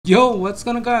Yo, what's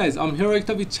going on guys? I'm here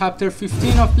with chapter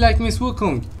 15 of Blackmyth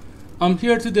Wukong. I'm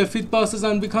here to defeat bosses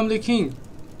and become the king.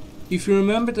 If you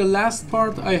remember the last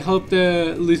part, I helped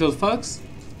the little fox.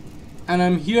 And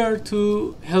I'm here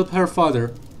to help her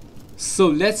father. So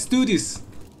let's do this.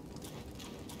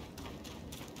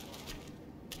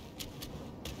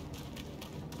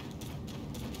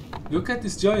 Look at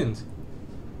this giant.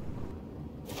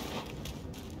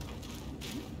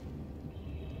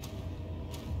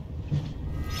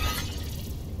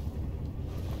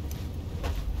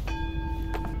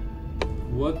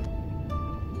 What?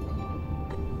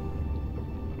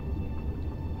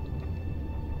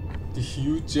 The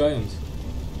huge giant.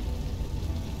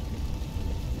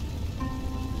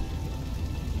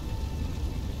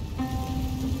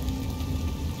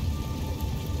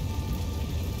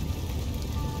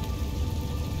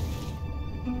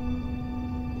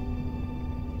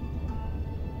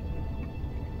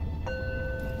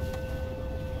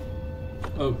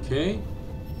 Okay.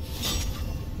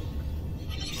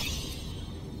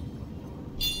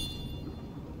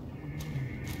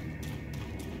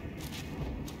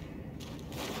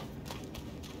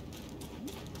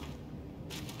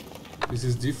 This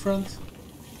is different.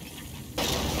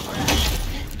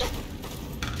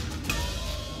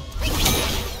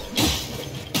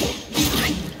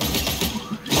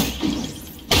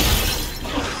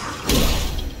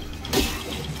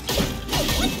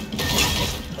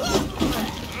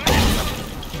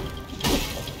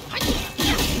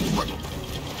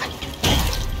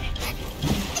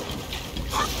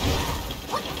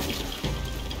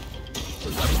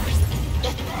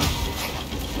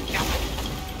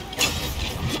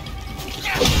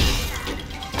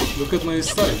 Look at my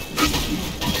style.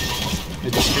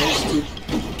 It changed to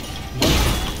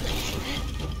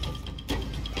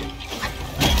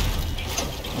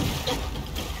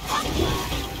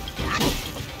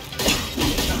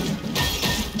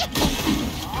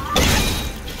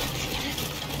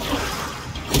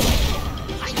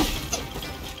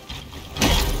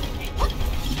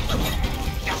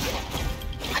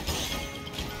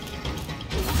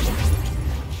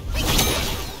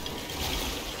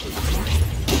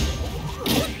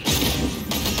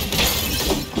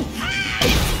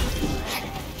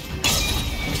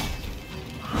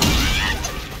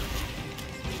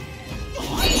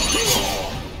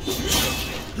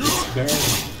burn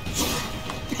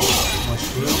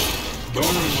mushroom,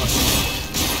 burn mushroom.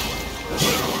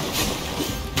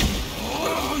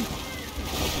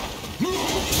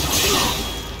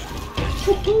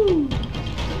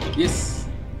 Woohoo! Yes.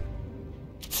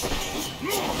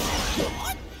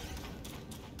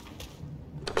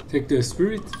 Take the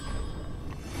spirit.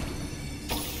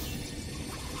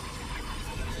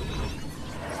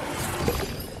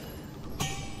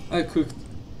 I cooked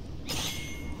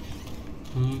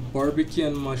barbecue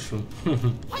and mushroom.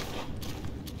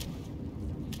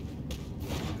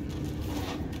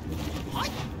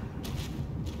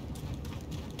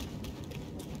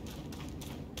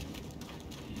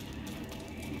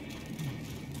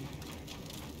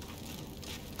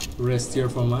 Rest here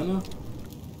for mana.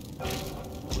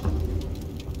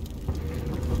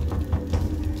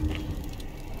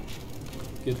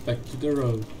 Get back to the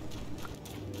road.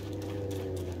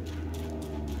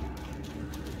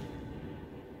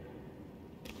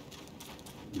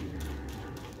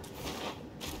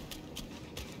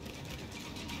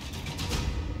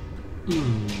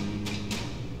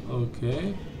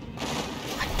 Okay.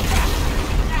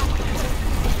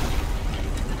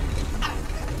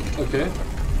 Okay.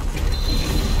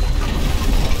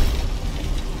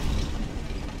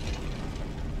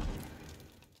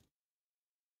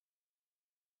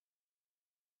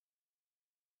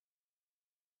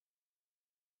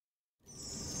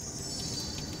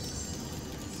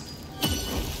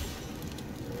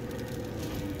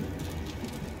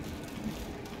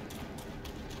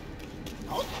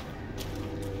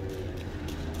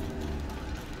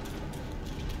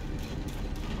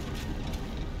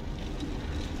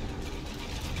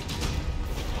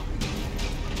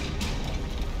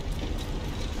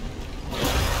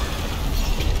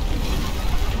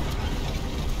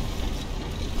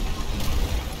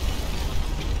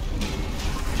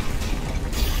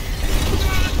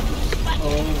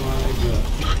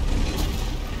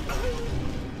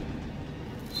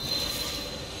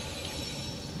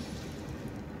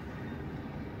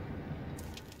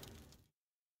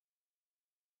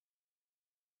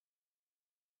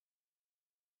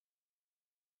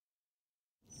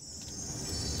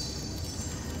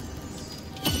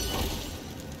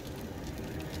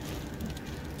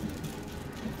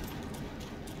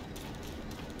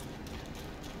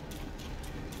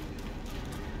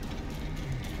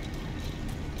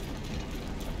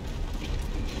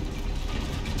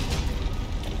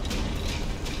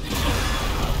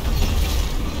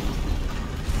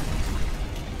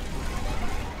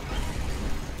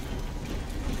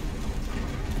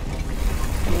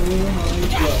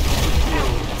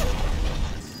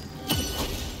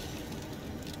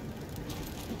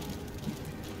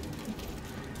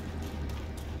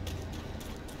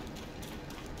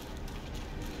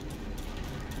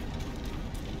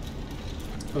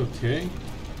 Okay.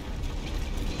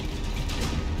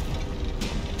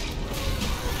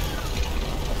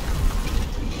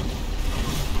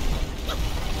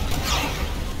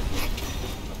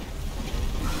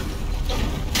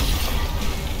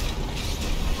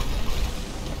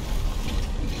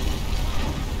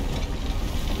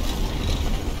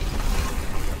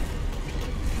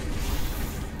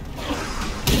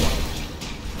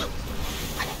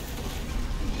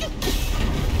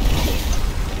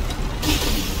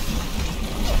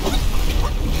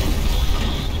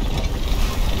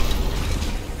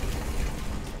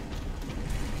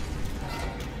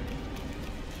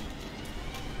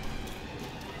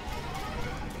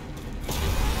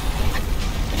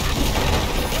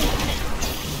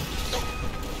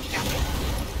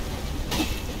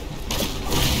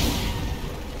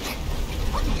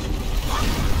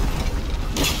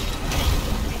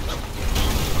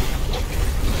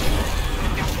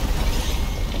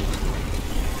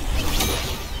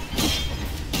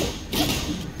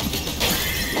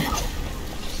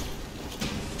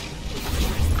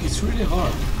 It's really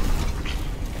hard.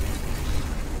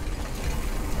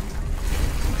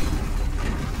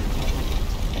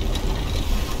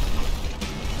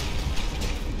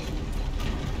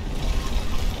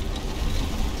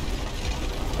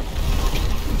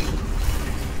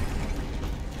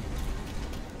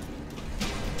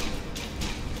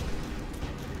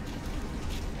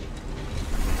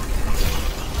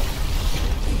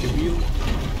 The wheel.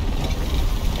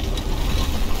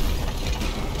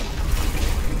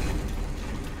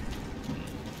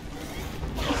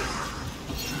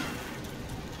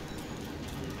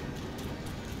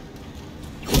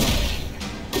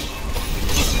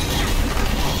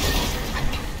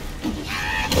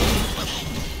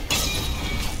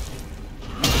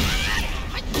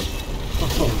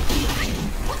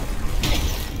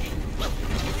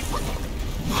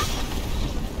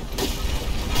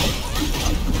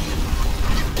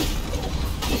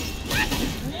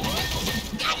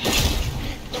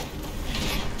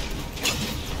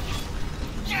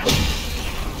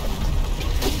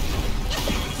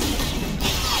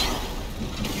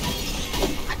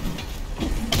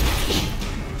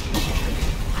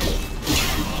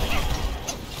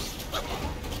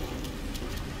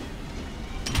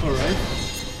 Alright.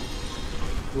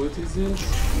 What is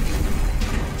this?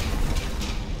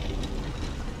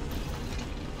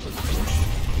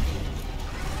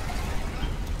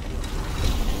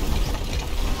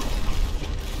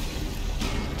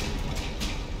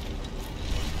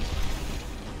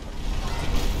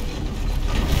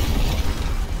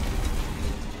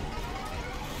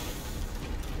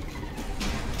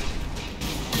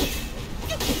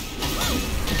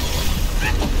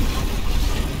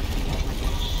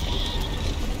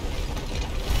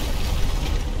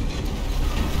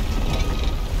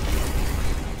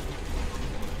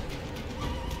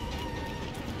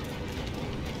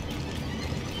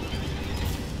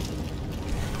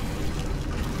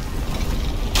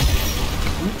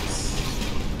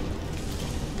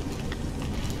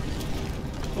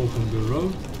 Open the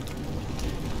road.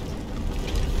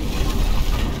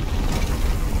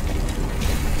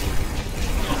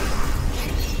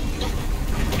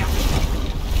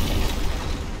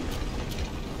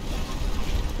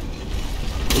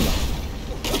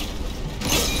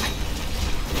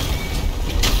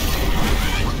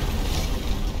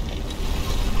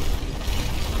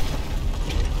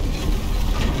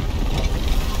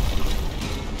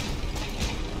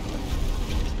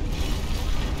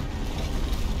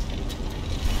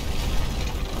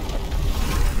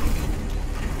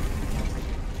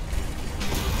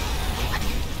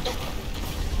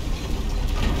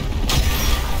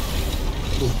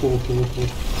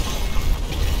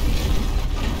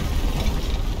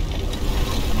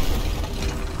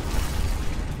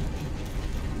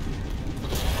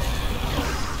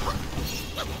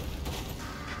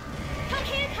 Come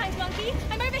here, kind monkey.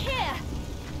 I'm over here.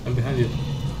 I'm behind you.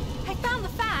 I found the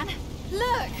fan.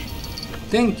 Look.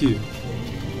 Thank you.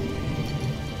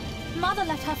 Mother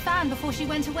left her fan before she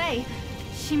went away.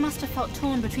 She must have felt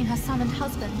torn between her son and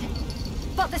husband.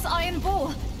 But this iron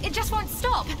ball, it just won't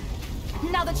stop.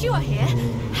 Now that you are here,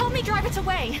 help me drive it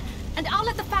away, and I'll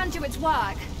let the fan do its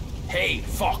work. Hey,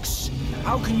 Fox.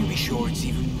 How can you be sure it's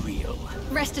even real?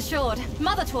 Rest assured,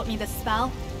 Mother taught me this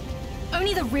spell.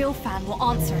 Only the real fan will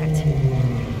answer it.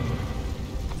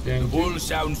 The bull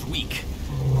sounds weak.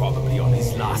 Probably on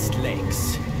his last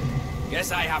legs.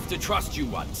 Guess I have to trust you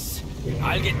once.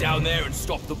 I'll get down there and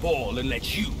stop the ball and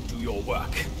let you do your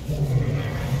work.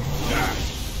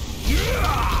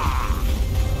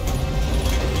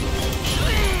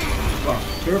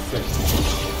 Oh,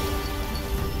 perfect.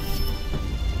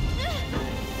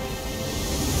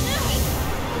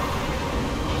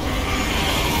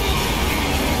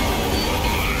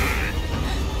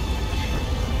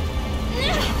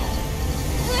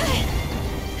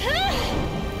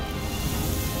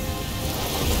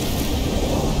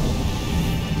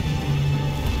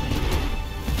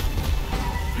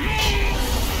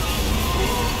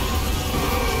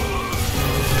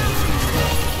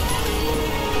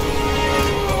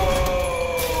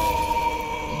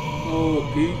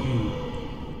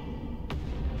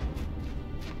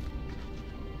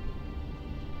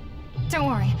 Don't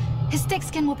worry, his thick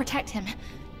skin will protect him.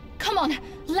 Come on,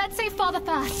 let's save Father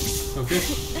first. Okay.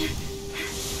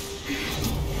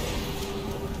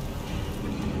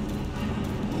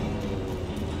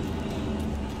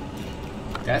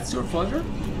 That's your father?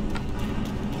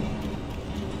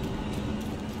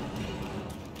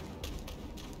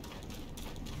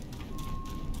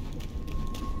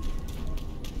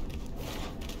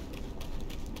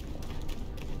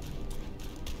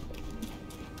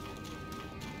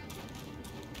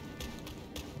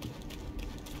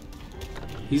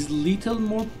 He's little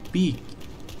more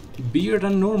bigger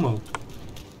than normal.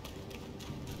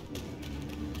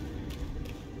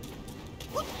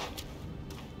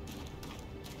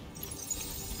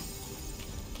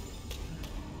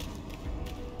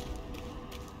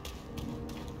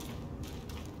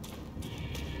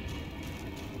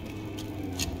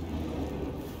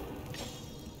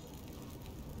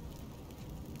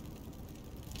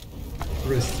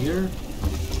 Rest here.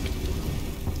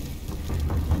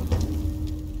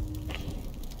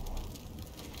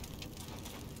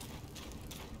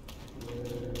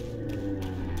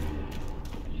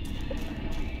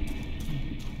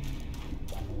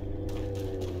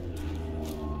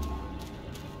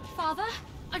 Father,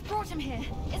 I've brought him here.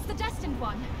 It's the destined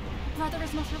one. Brother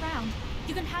is not around.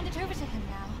 You can hand it over to him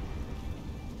now.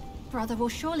 Brother will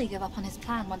surely give up on his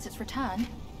plan once it's returned.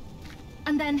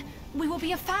 And then we will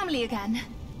be a family again.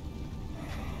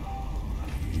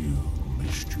 You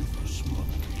mischievous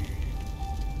monkey.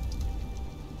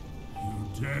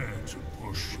 You dare to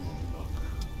push your luck,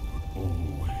 but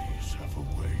always have a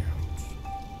way out.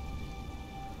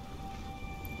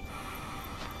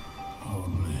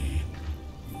 Only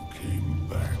you came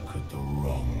back at the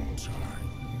wrong time.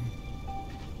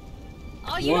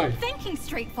 Are you Why? not thinking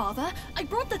straight, Father? I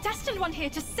brought the destined one here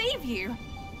to save you.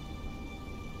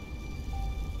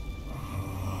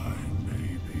 I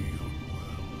may be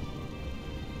unwell,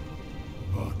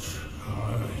 but I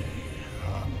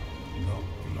am not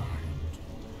blind.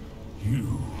 You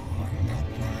are not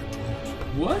my daughter.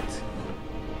 What?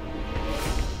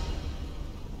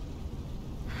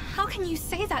 How can you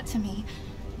say that to me?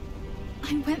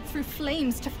 I went through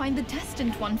flames to find the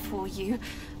destined one for you.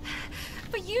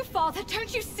 But you, Father,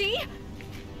 don't you see?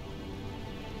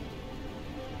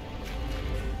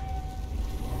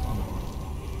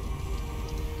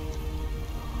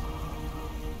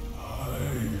 I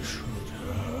should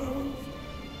have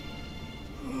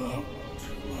locked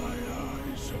my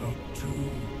eyes out to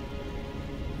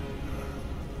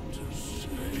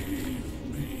save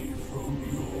me from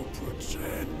your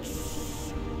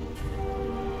pretense.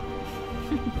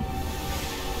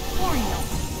 Worry not.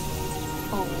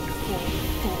 Old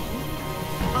fool.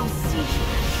 I'll see you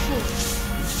shortly.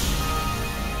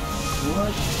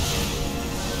 What?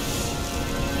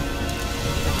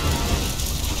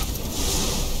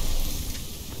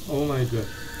 Oh my god.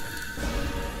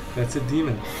 That's a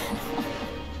demon.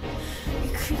 You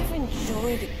could have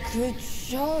enjoyed a good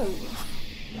show,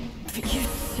 but you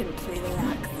simply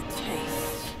lack the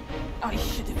taste. I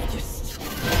should have just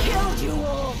killed you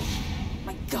all.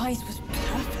 My guise was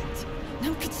perfect.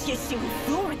 No one could see a single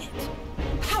flaw in it.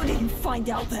 How did you find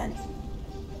out then?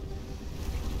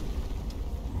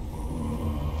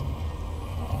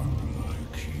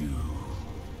 Unlike you,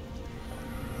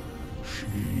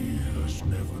 she has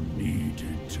never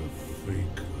needed to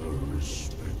fake her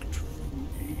respect for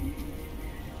me.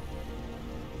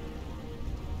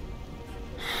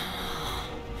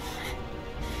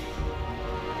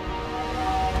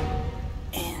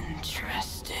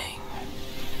 Interesting.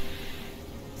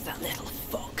 That little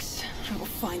fox. I will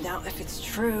find out if it's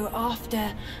true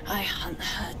after I hunt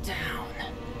her down.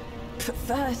 But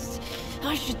first,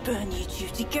 I should burn you two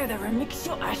together and mix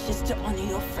your ashes to honor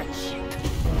your friendship.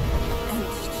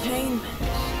 Entertainment.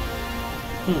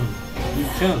 You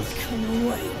can't. Can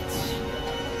wait.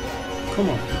 Come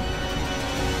on.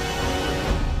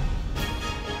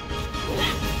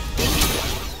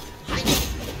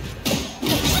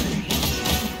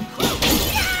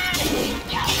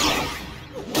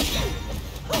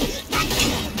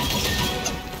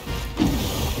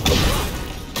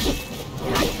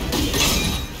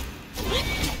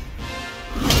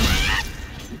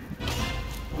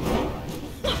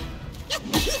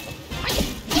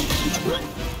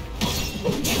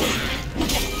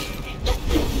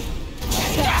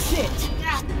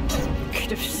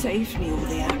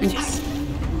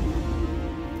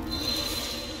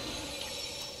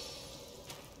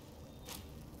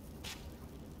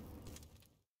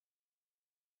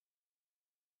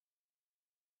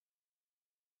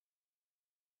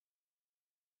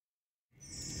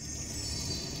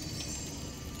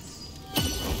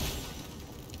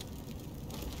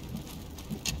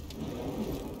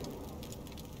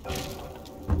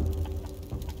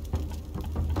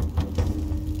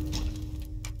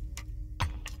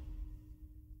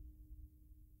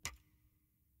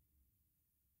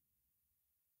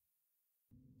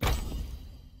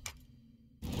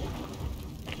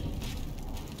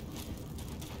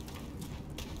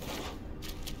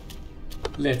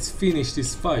 Let's finish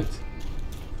this fight.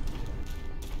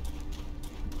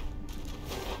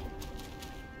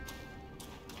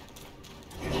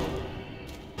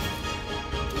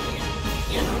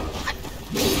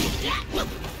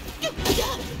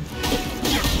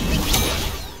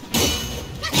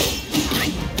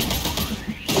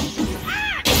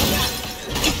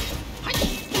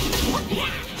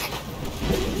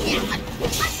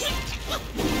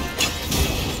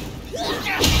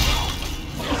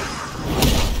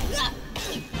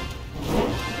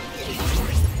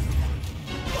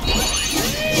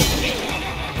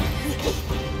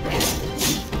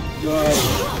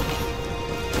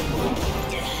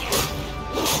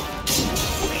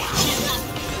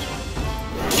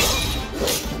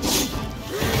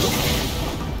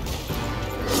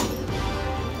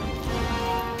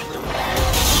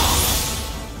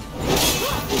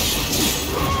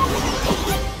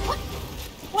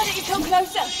 Why don't you come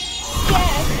closer?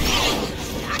 Scared?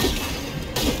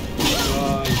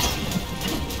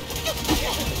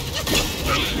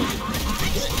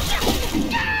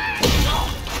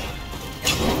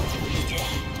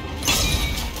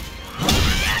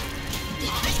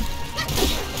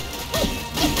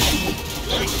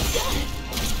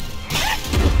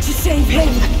 To save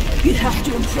him, you'd have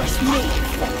to impress me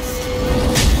first.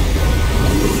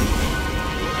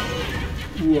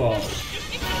 Wow.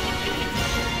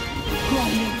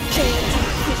 Grinding failed to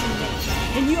imprison me,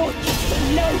 and you're just a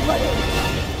nobody!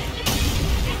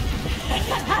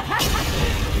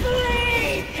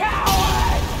 Flee,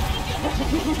 coward!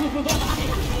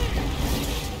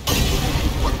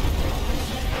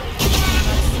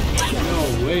 No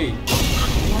way.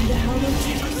 Wonder how they'll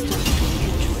take us to try.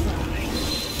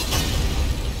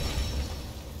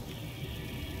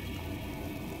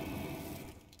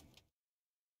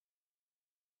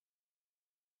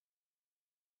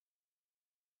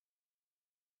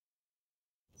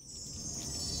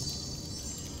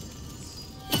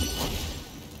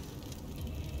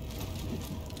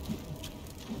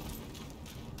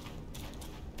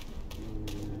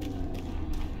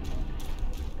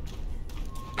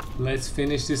 Let's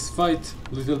finish this fight,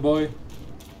 little boy.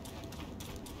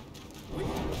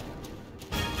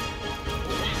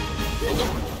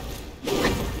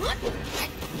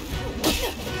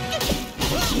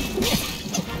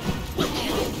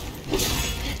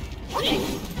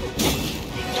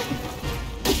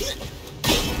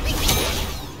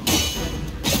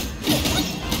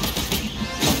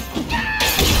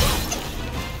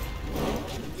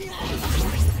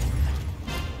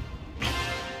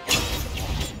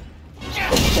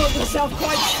 Got yourself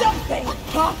quite something,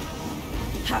 huh?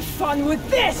 Have fun with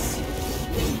this!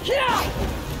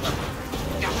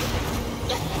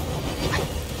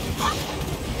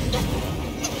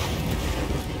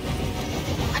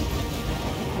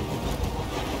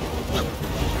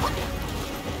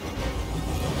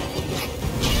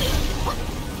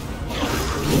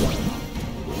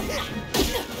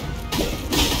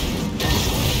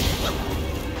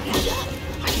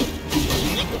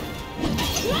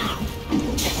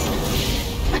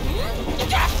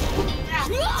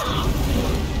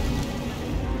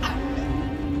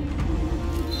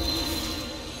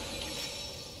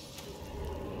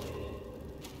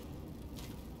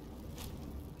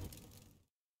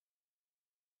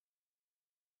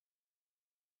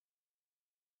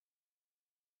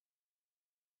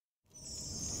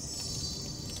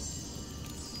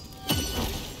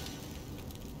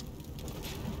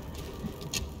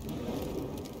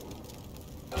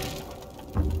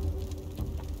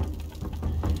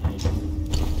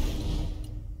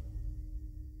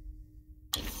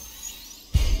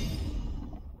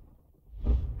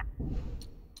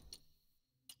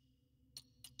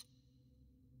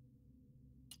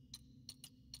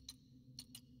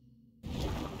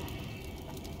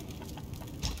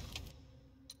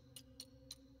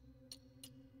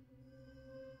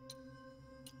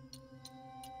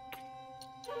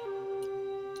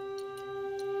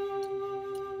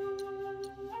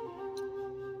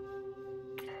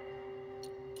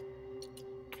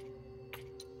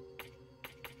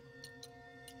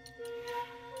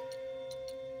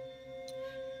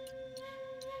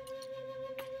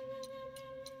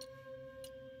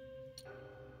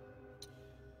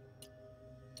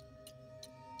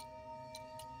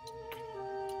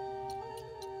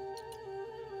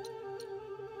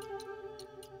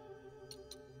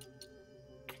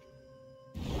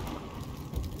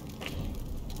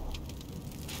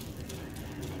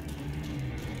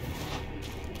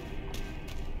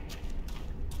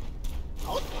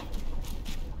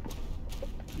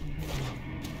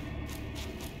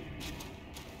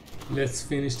 Let's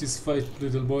finish this fight,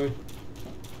 little boy.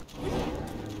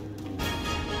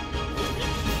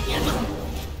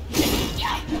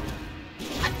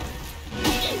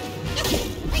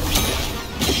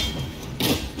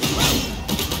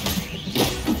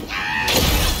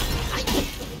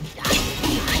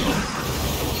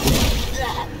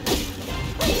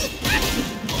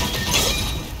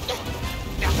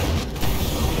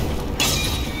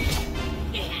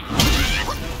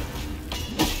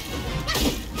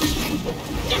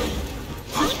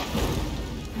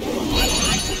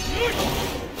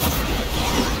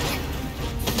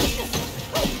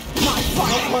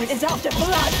 point is after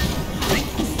blood!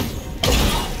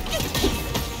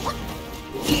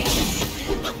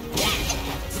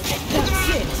 That's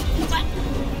it!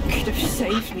 Could have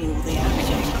saved me all the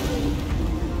acting.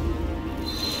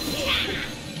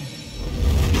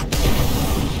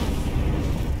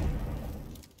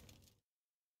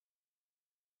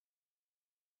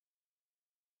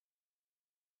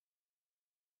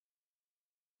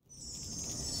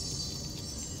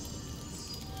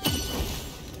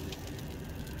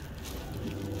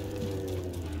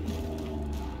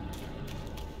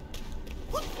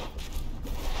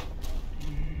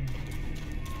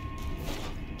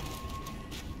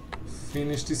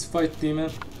 Finish this fight,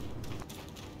 demon.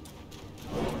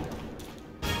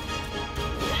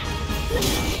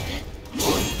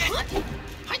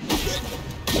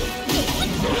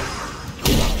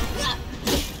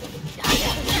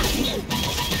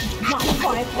 My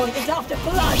fire point is after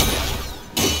blood!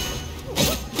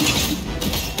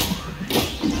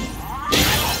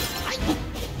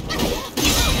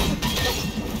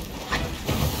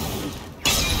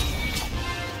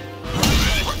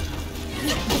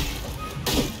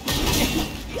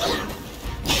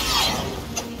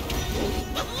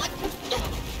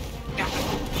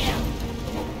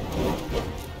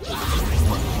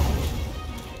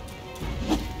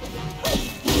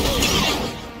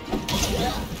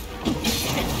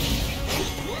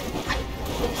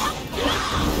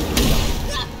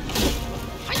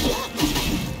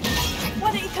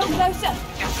 Closer!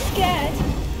 Scared!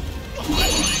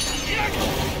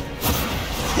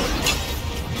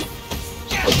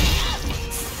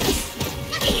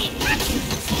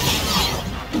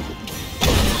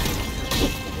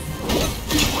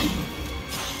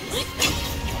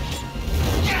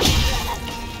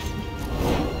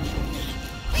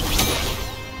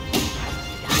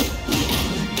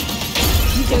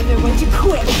 You don't know when to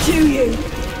quit, do you?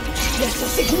 Let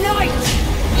us ignite!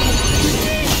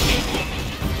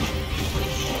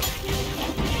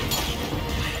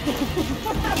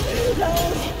 That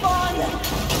was fun!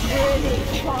 Really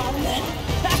fun!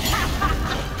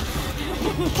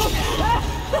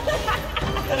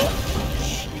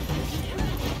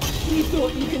 You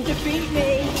thought you could defeat me,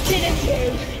 didn't you?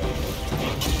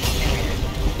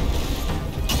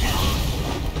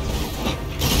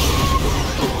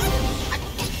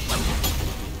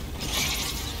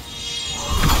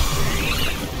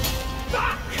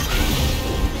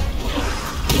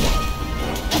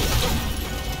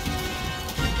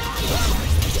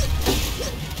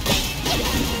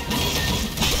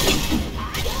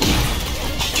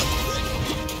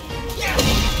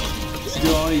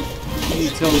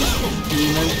 Little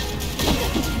demon.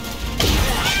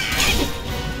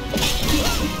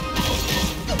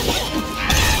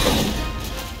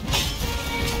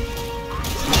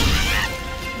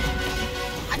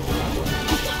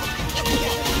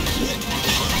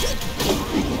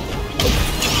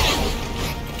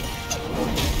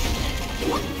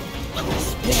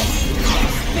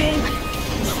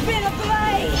 Spin a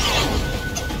blade!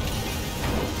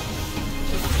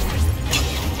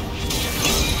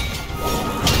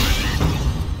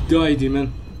 Die, demon.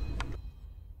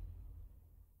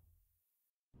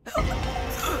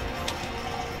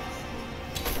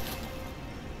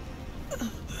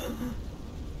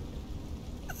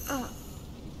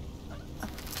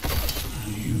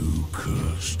 You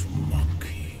cursed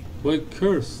monkey. Why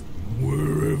cursed?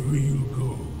 Wherever you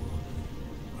go,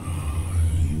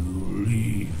 you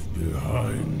leave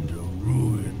behind a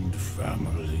ruined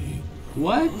family.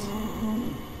 What?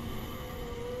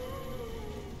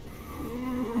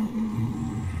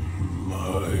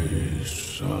 My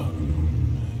son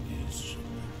is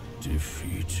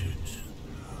defeated,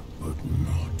 but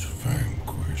not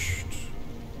vanquished.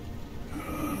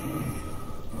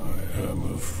 I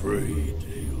am afraid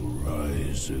he'll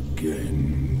rise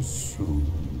again soon.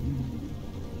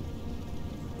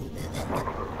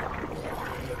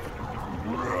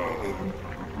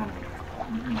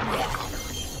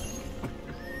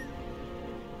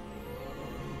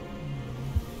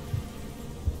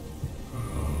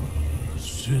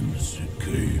 Since it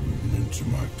came into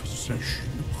my possession,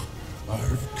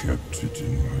 I've kept it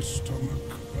in my stomach,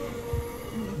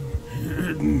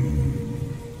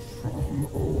 hidden from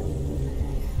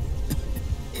all.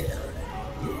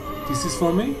 This is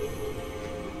for me?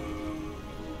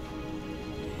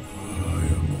 I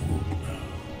am old now.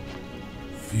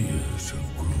 Fears have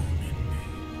grown in me.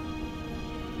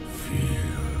 Fear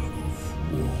of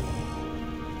war.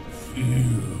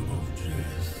 Fear of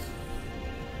death.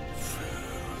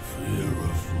 Fear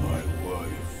of my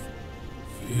wife.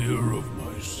 Fear of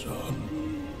my son.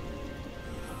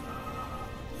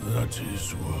 That is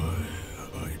why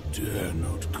I dare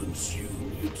not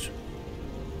consume it,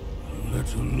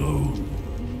 let alone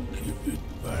give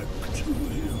it back to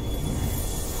him.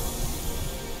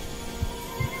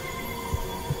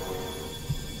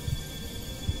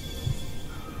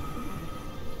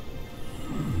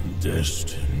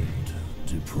 Destined,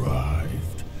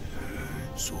 deprived,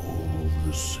 it's all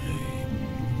the same.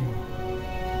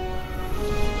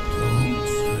 Don't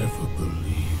ever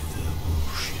believe their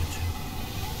bullshit.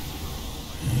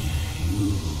 You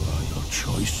are your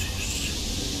choices,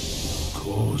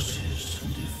 causes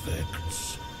and effects,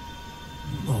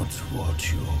 not what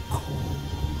you're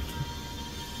called.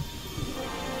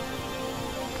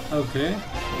 Okay.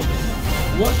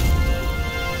 What?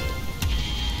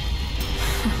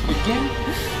 Again?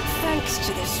 Thanks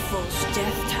to this false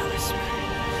death talisman.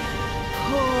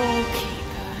 Poor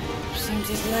keeper. Seems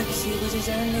his legacy was his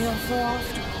only offer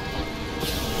after all.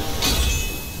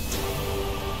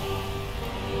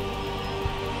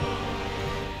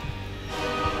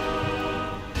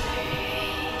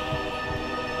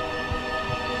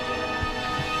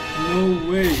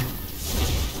 No way.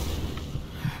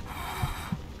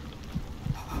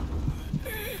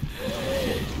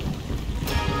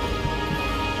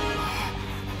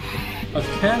 I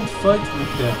can't fight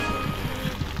with that.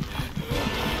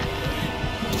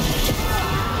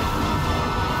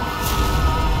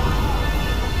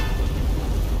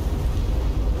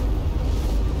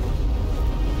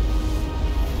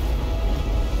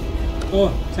 Oh,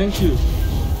 thank you.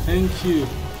 Thank you.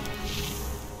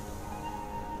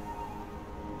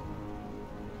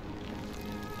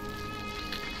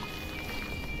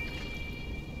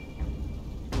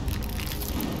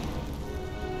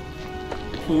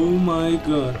 Oh my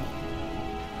god.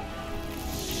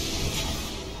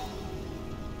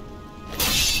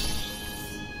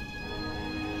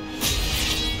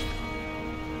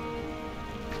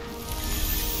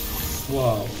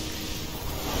 Wow.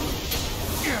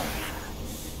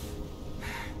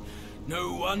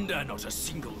 No wonder not a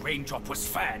single raindrop was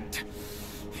fanned.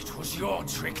 It was your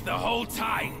trick the whole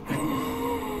time.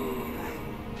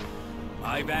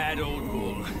 My bad, old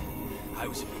bull. I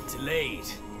was a bit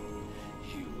delayed.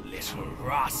 Little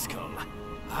rascal,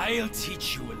 I'll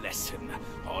teach you a lesson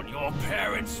on your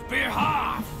parents'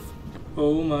 behalf.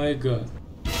 Oh my god.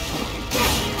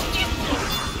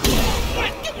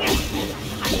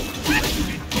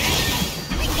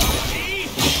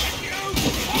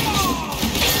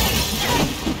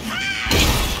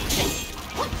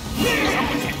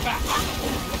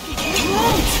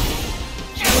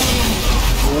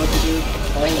 What is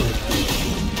power?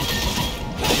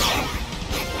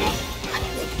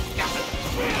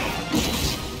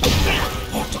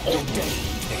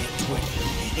 Ordained their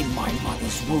dwelling in my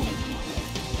mother's womb.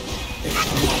 If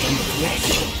blood and flesh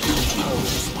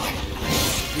compose my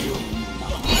life's fume.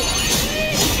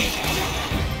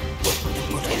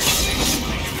 But I sense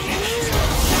my flesh.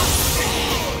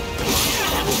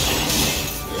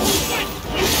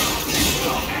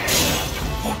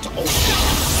 What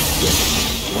ordained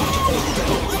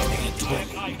their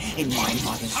dwelling in my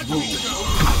mother's womb.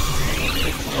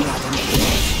 If blood and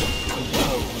flesh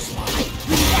compose my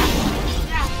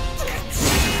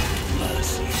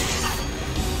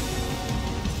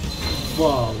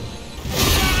Wow.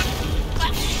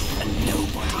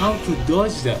 How to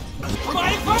dodge that?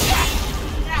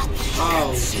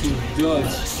 How to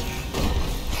dodge?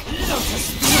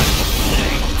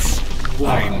 Wow.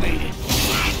 I made it.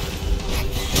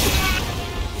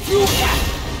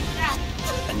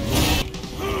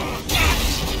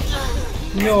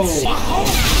 No.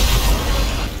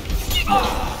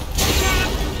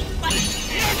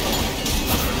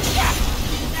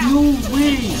 No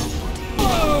way.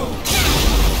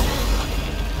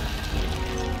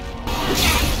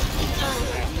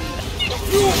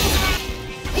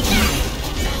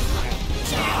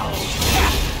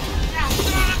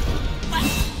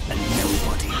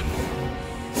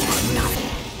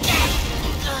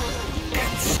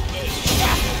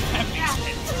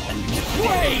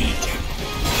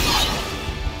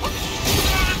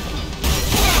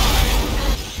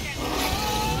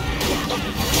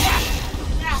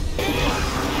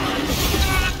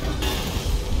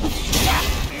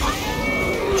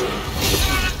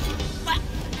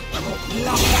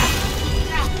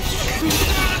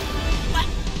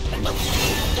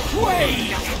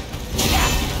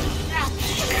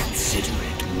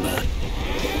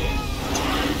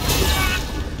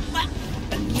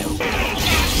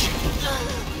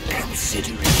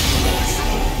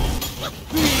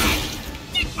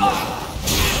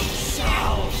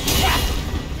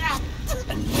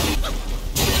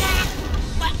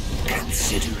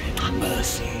 Consider it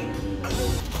mercy.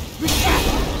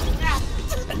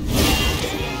 And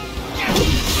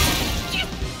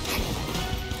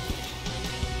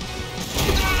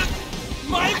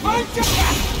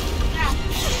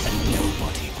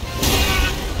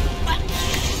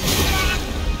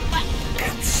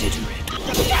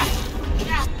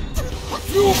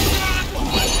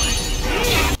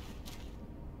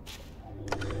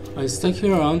I stuck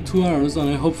here around 2 hours and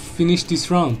I hope to finish this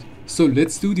round. So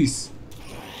let's do this.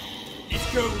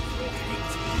 Let's go.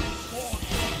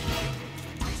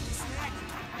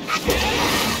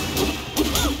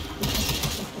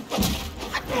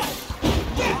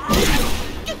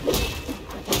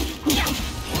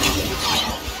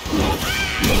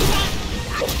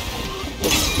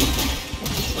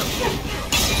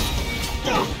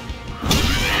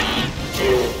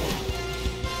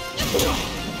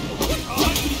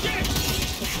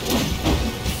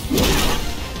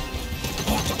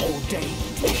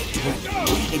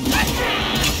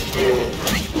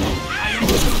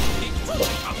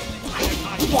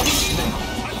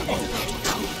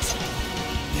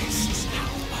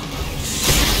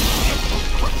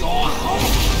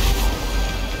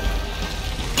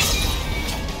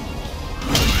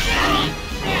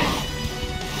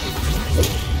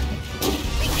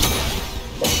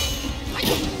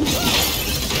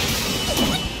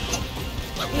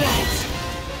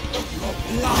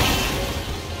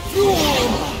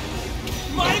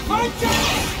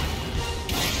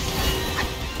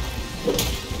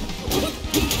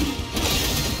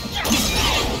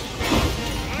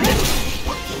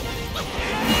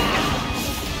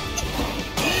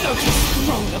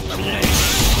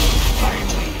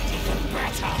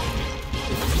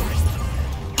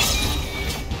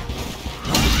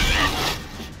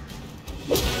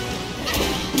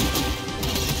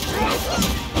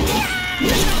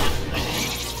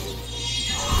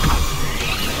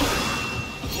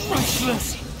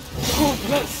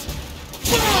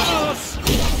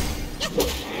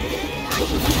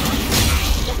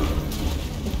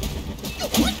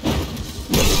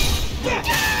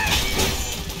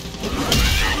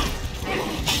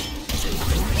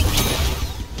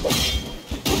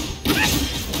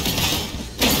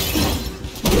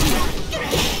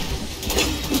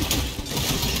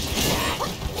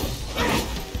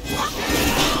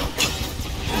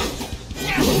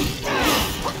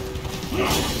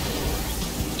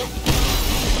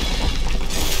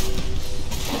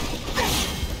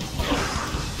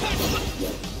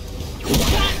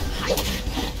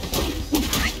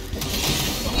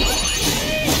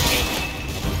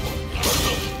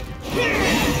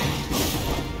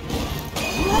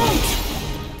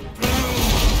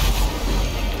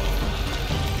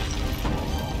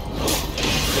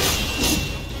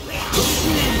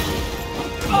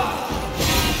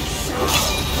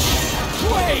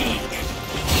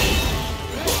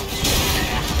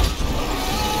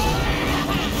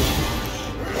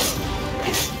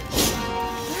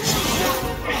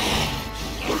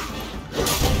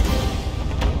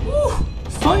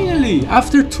 Finally,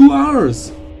 after 2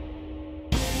 hours.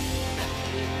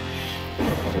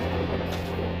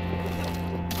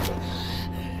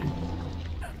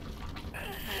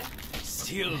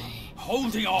 Still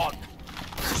holding on,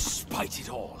 despite it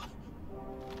all.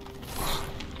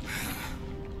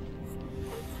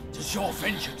 Does your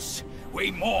vengeance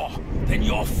weigh more than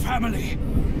your family?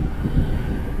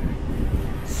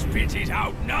 Spit it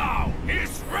out now,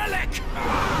 his relic!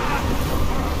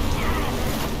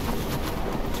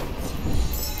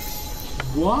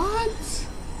 What?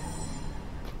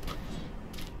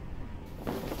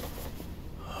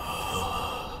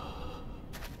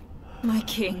 My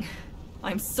king,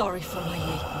 I'm sorry for my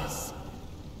lateness.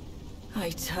 I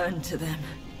turned to them,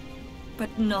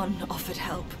 but none offered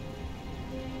help.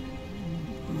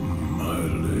 My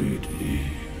lady,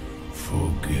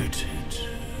 forget it.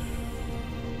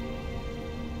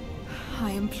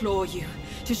 I implore you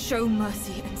to show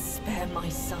mercy and spare my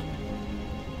son.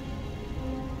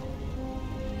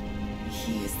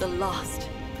 He is the last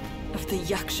of the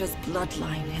Yaksha's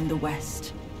bloodline in the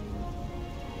West,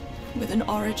 with an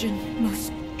origin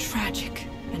most tragic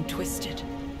and twisted.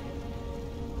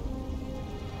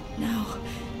 Now,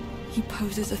 he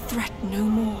poses a threat no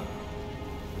more.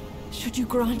 Should you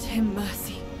grant him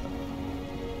mercy,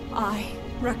 I,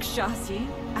 Rakshasi,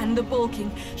 and the Bull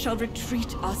King shall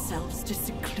retreat ourselves to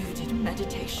secluded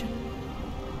meditation.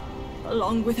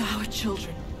 Along with our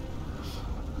children,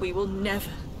 we will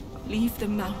never leave the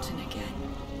mountain again.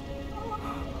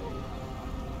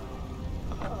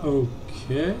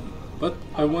 Okay, but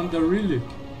I want the relic.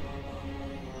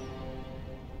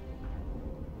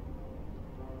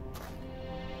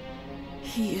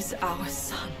 He is our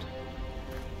son.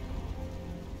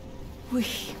 We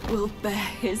will bear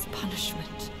his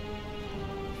punishment.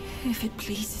 If it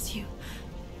pleases you,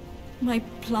 my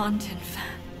plantain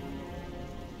fan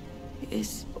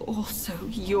is also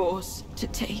yours to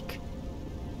take.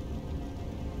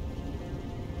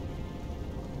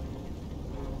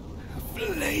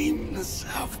 Flame! flames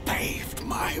have paved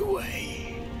my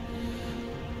way.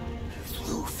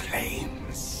 Through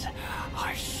flames,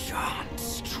 I shan't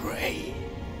stray.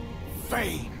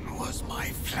 Vain was my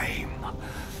flame,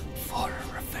 for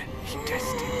revenge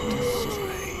destined to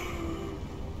stray.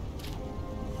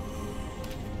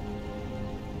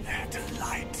 Their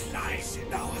delight lies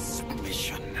in our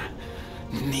submission,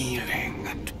 kneeling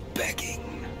and begging.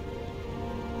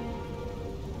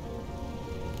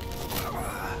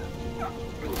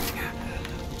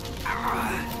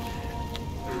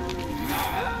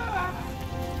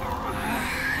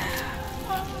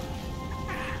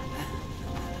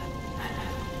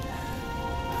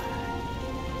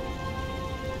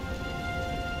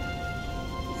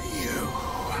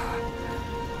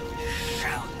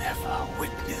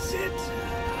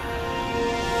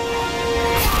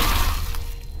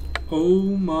 Oh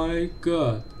my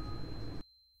god.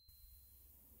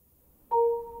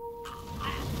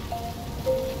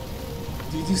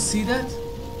 Did you see that?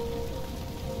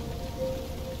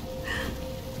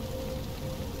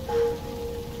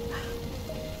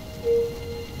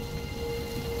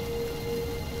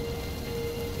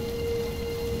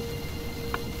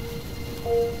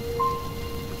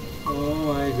 Oh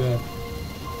my god.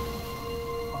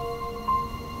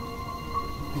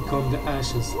 Become the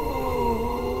ashes.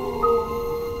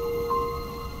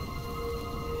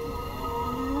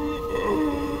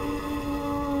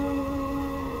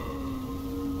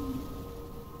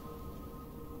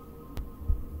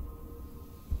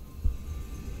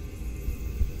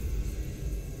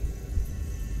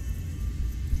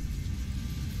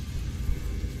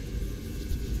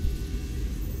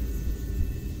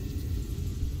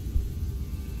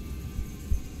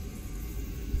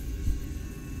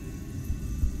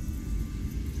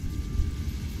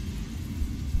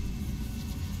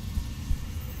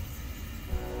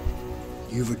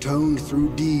 You've atoned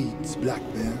through deeds, Black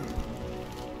Bear.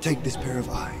 Take this pair of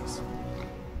eyes.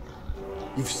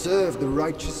 You've served the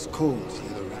righteous cause,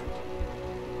 Yellow Rat.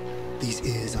 These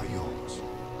ears are yours.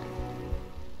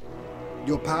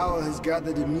 Your power has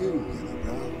gathered anew, Yellow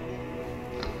Brow.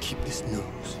 Keep this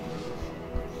nose.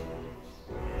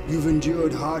 You've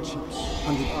endured hardships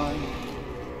under the eye.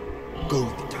 Go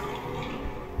with the town.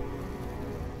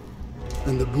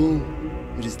 And the bull,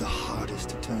 it is the hardest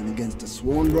to turn against a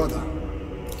sworn brother.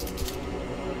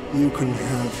 You can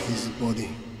have his body.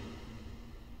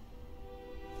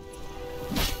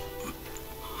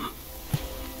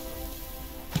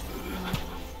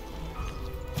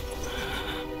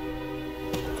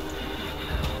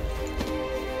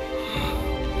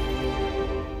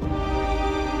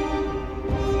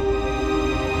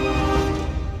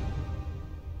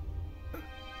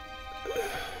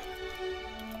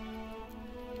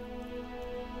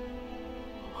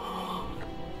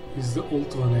 He's the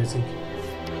old one, I think.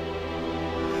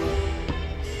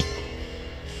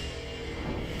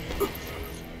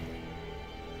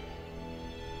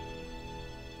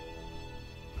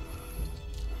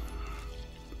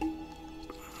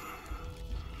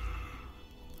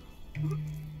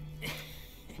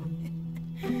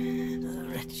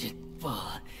 Wretched boy,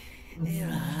 your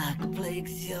luck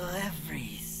plagues your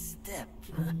every step.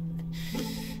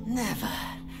 Never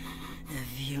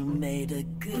have you made a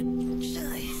good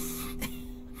choice.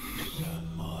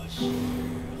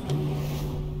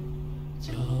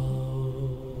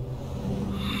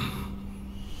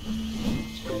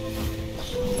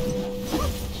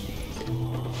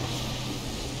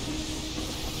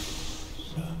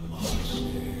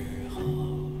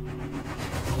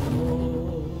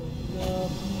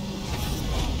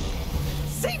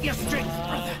 Save your strength,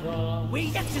 brother! We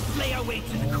yet to slay our way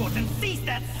to the court and seize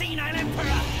that senile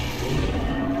emperor!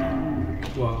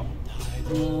 Wow.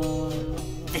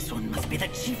 This one must be the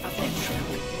chief of their troop.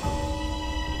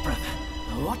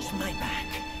 Brother, watch my back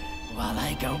while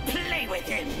I go play with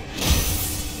him!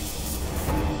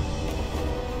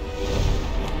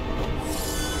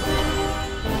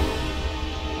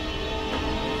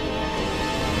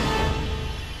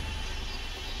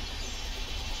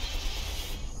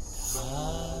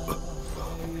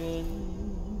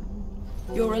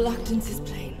 Your reluctance is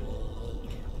plain.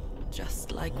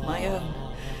 Just like my own.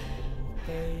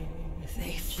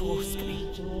 They forced me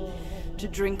to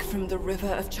drink from the river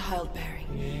of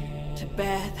childbearing, to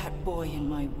bear that boy in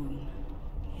my womb.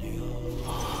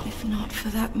 If not for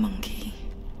that monkey,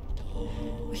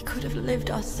 we could have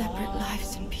lived our separate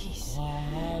lives in peace.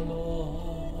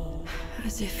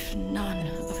 As if none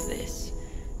of this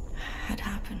had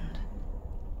happened.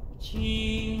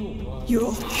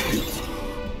 You're cute.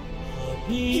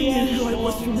 You knew who I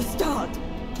was from the start.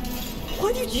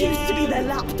 Why do you choose to be their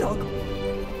lapdog?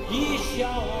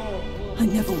 I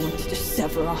never wanted to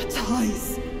sever our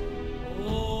ties.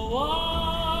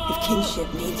 If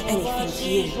kinship means anything to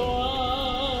you,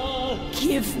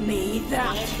 give me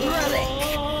that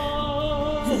relic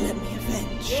and let me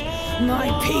avenge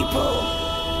my people,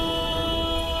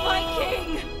 my king.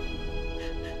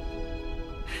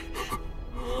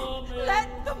 Let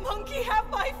the monkey have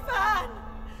my fan,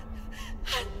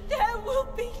 and there will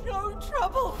be no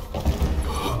trouble.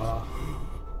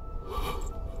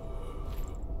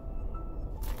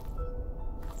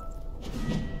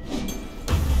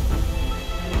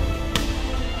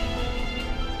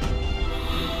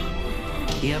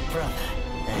 Your brother,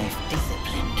 I've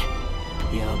disciplined.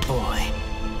 Your boy,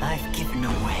 I've given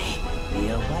away.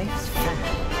 Your wife's fan.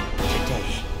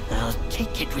 Today, I'll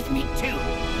take it with me too.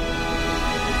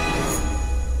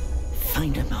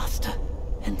 Find a master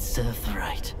and serve the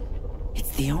right.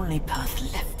 It's the only path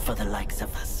left for the likes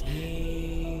of us.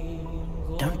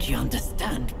 Don't you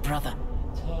understand, brother?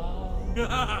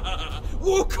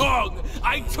 Wukong!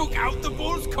 I took out the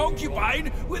bull's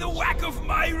concubine with a whack of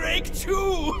my rake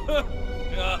too!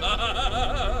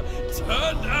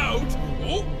 Turned out,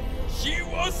 oh, she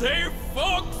was a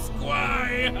fox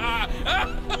squire!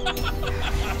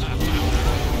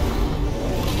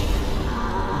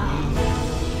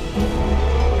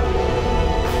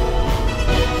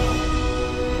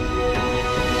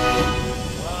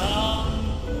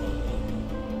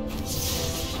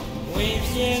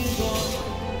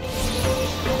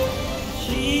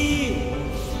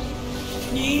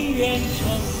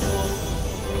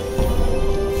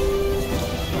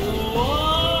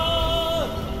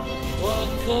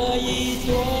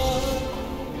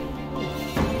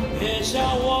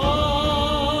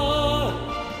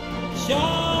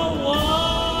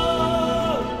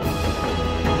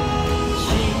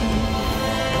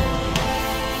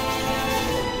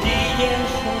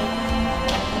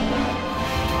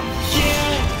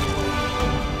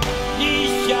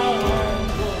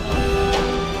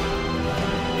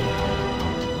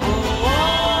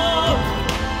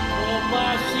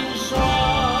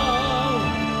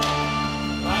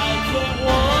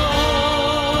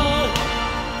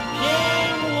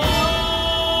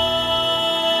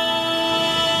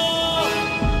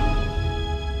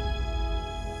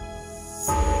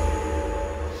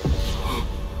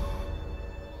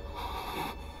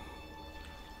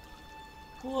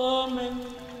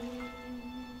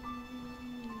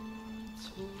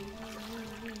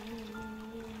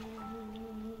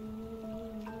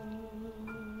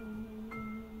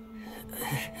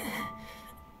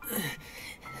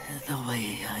 The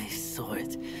way I saw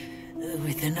it,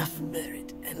 with enough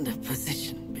merit and a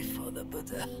position before the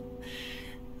Buddha,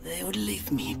 they would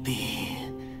leave me be,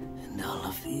 and all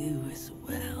of you as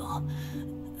well.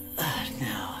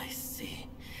 Now I see,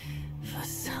 for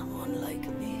someone like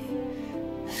me,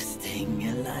 staying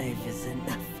alive is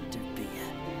enough to be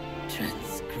a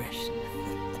transgression.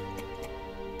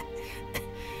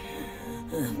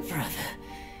 Brother,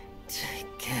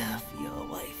 take care of your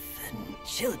wife and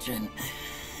children.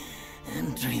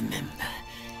 And remember,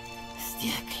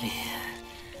 steer clear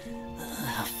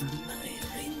of my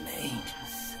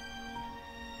remains.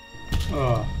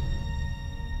 Ah.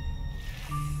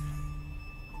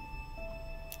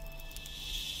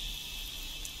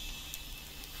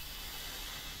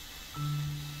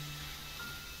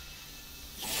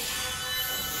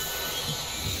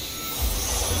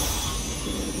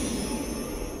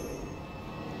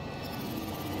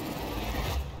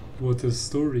 What a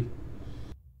story.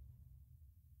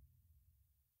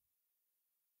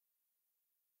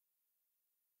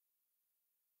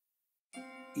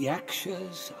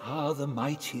 Yakshas are the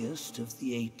mightiest of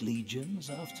the 8 legions,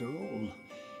 after all.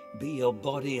 Be your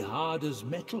body hard as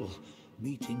metal,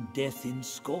 meeting death in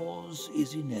scores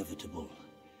is inevitable.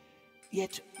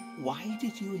 Yet, why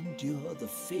did you endure the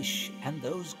fish and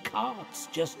those carts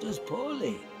just as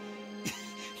poorly?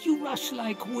 You rush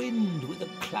like wind with a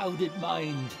clouded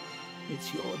mind.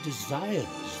 It's your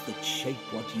desires that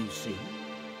shape what you see.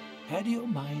 Had your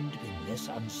mind been less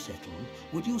unsettled,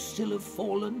 would you still have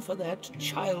fallen for that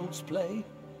child's play?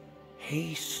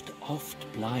 Haste oft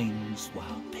blinds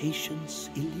while patience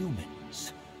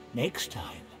illumines. Next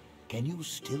time, can you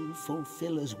still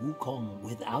fulfill as Wukong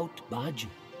without Baju?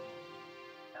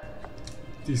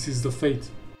 This is the fate.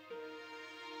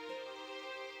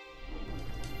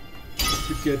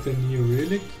 To get a new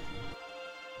relic.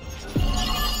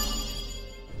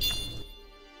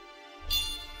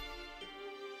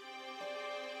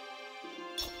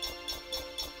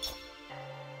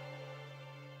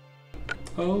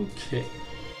 Okay.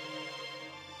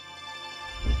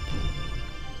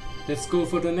 Let's go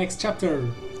for the next chapter.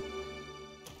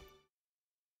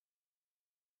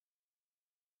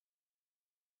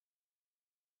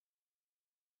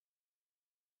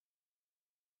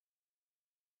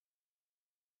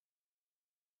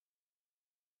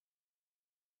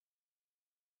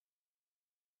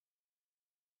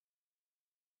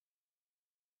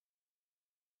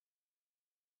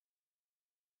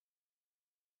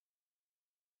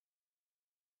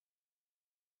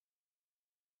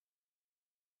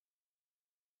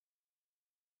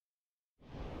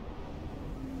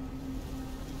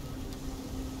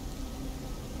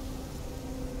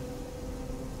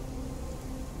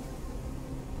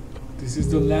 This is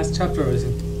the last chapter, I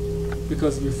think,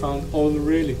 because we found all the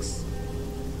relics.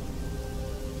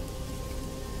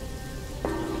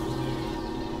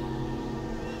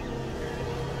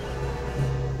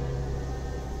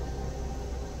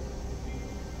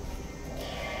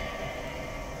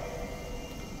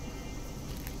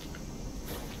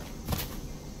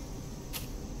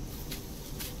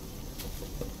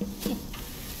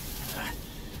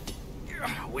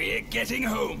 We're getting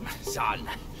home, son.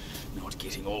 Not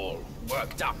getting all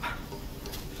worked up.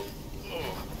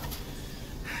 Oh.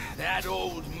 That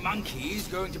old monkey is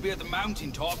going to be at the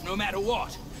mountaintop no matter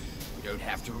what. We don't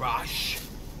have to rush.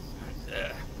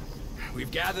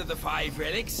 We've gathered the 5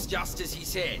 relics, just as he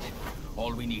said.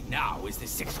 All we need now is the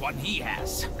 6th one he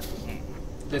has.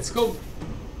 Let's go.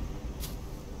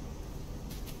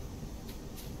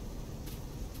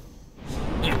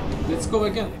 Let's go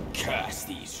again. Curse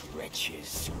these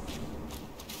wretches.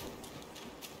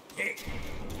 Hey,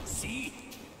 see?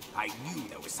 I knew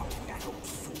there was something that old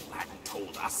fool hadn't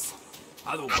told us.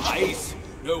 Otherwise,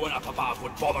 no one up above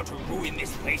would bother to ruin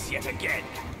this place yet again.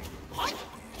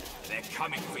 They're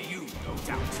coming for you, no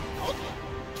doubt.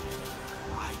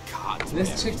 I can't.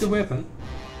 Let's check the weapon.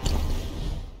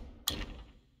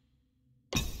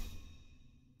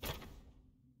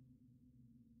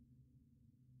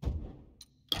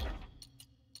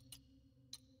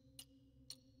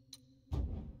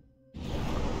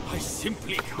 I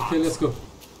simply can't. Okay, let's go.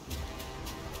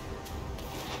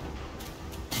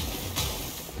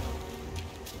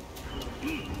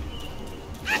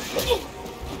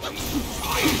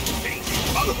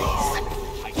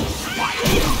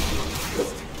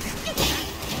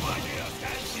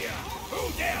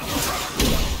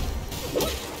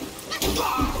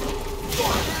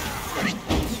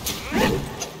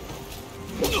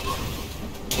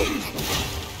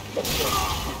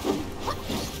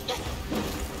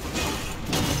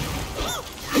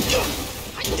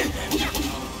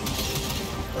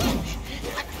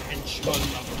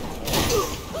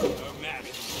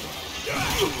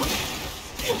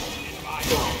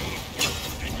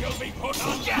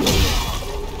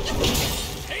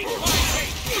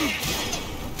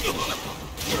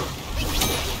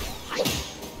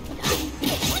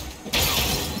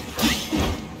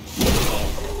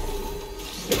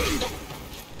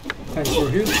 Thanks for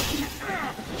healing.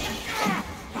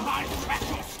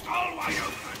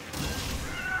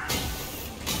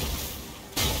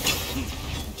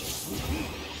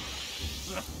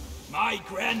 My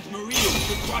Grand Maria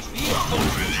could crush these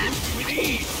soldiers with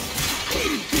ease.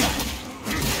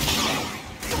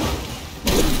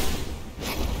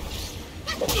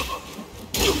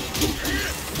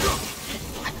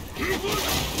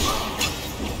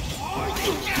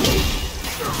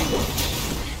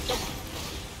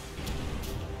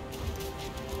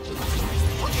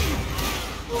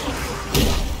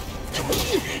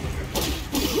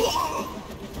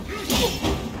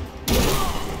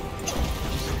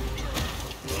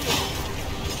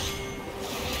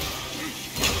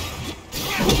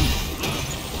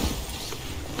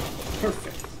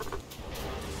 Perfect.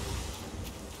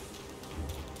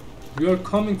 We are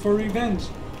coming for revenge.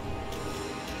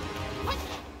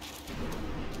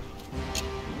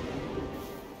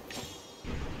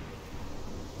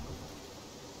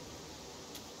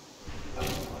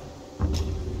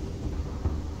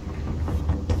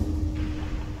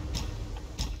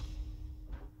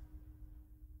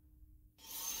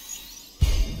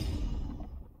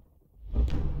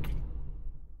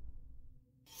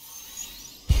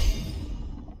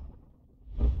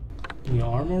 Any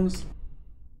armors?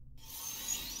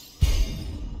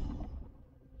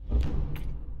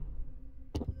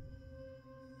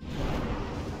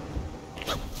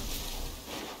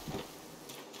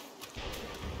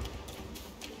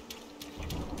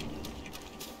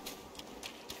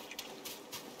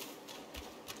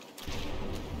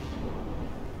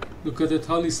 Look at the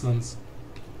talismans.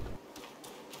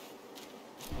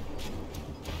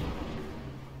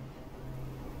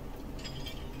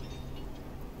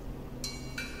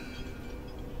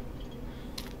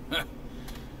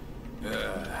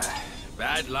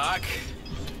 Bad luck.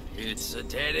 It's a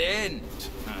dead end.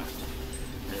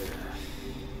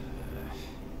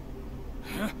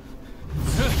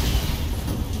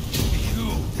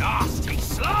 You nasty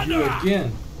slanderer! You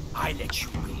again. I let you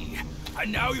be,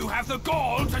 and now you have the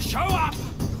gall to show up!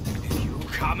 If you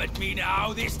come at me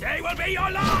now, this day will be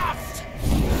your last!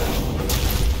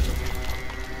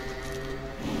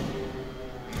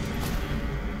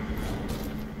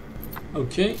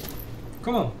 Okay,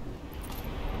 come on.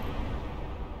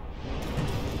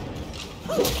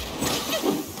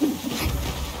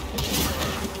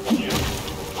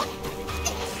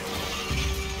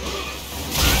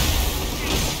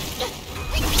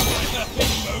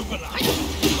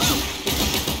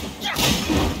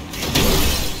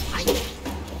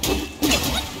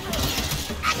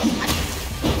 They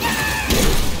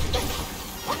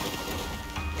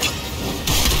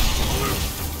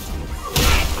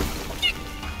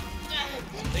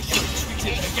should have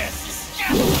treated their guests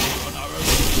on our own.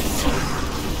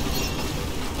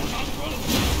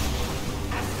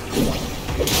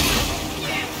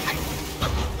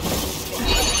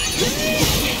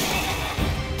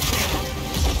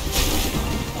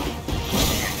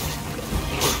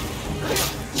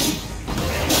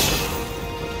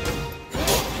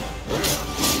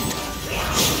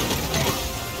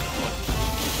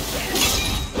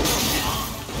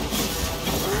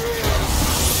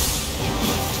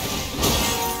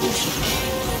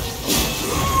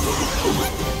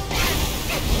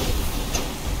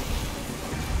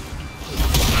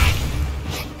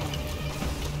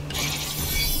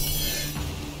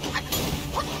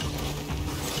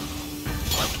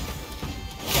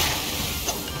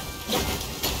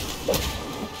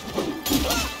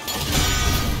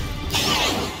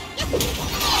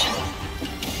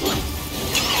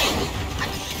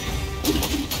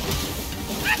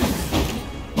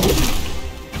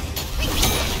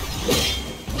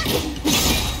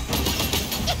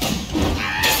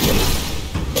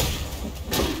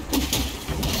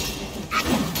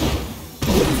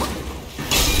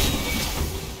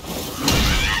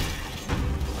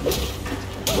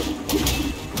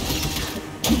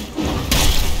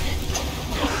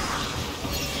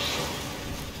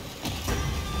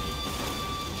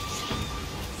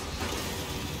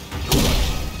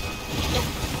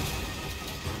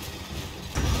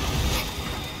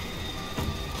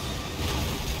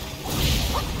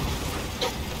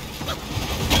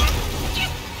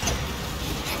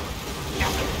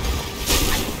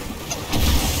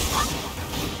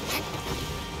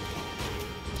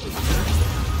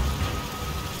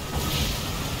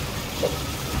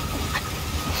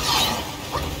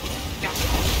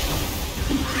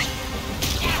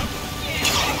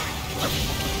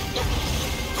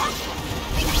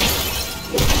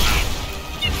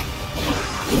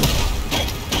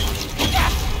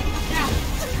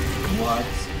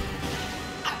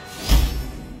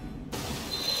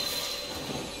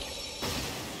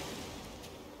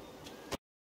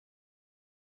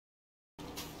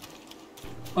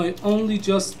 I only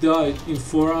just died in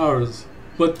 4 hours,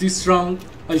 but this round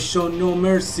I show no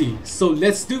mercy, so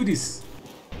let's do this!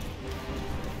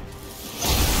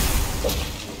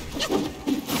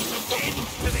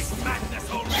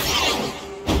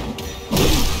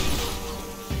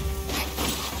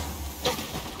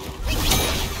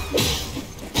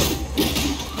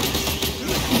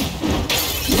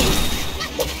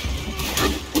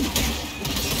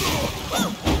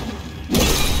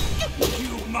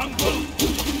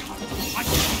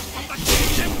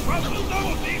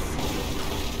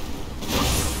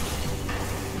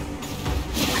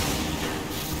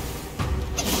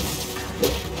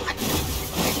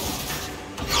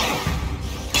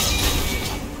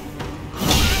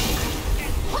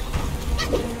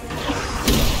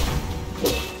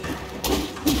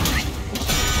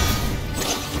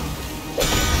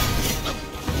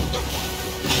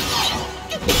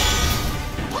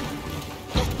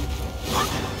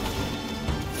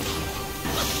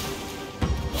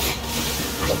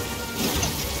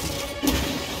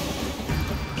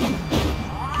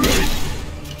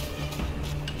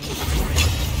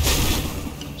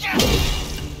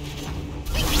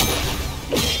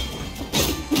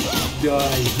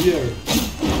 Die here.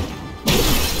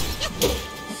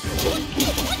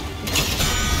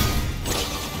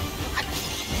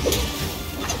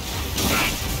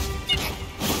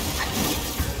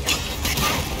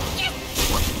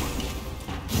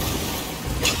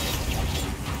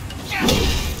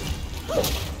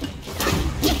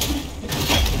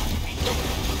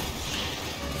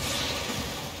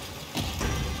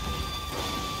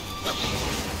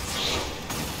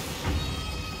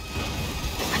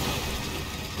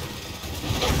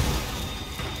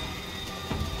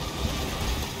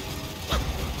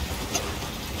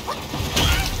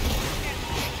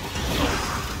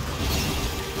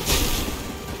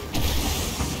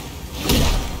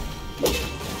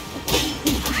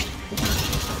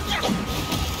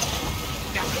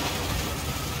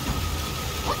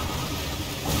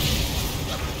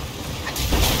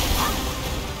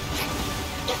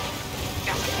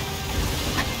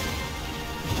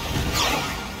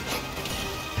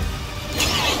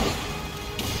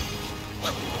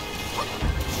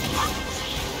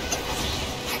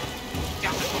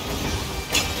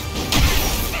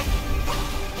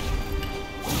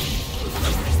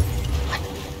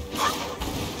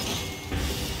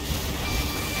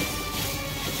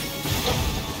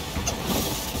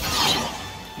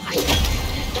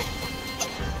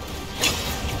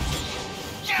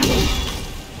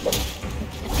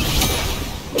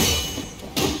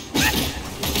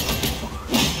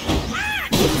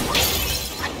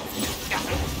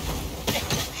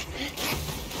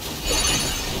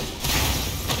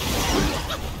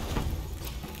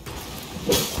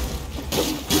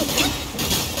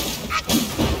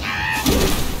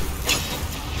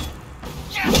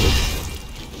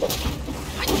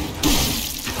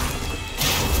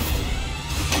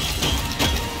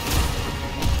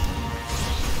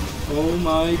 Oh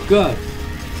my god.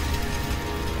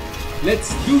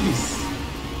 Let's do this.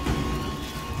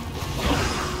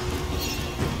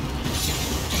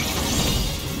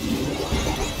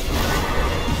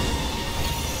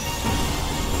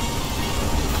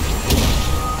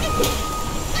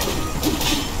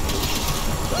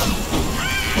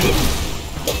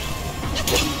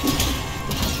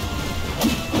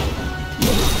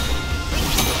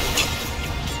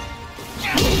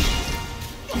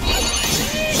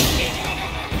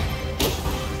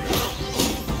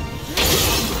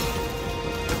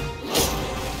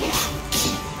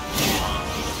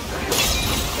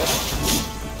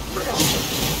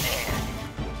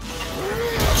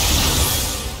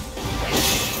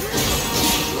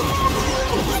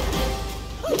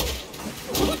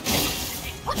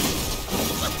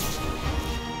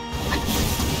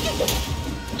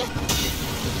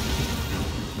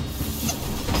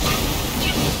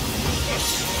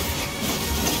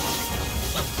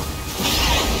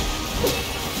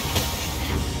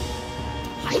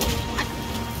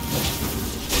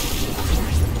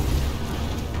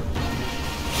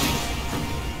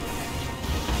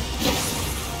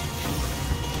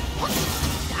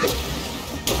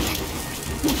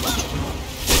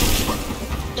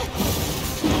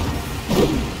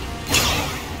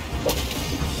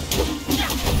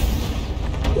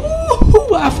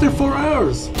 After 4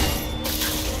 hours.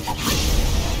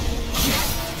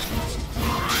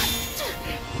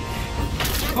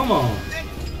 Come on.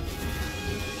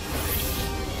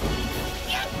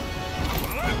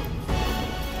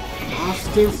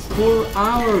 After 4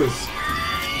 hours.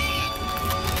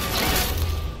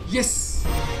 Yes.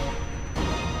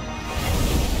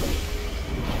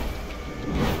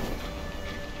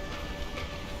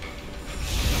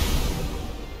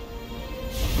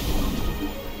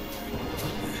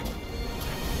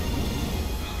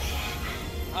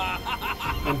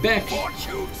 I'm back.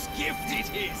 Fortune's gift it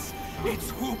is.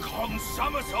 It's Wukong's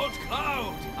somersault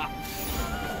cloud.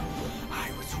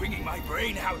 I was wringing my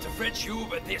brain how to fetch you,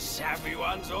 but this savvy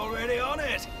one's already on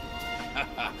it.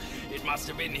 It must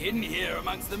have been hidden here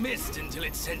amongst the mist until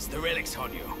it sensed the relics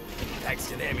on you. Thanks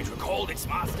to them, it recalled its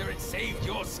master and saved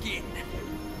your skin.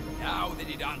 Now that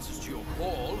it answers to your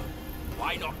call,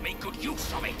 why not make good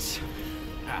use of it?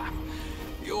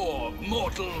 Your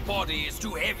mortal body is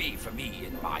too heavy for me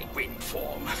in my wind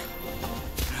form.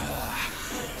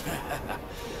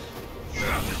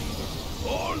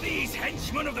 All these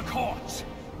henchmen of the court,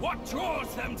 what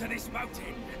draws them to this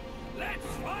mountain? Let's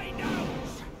find out!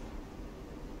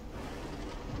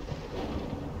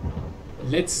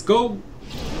 Let's go!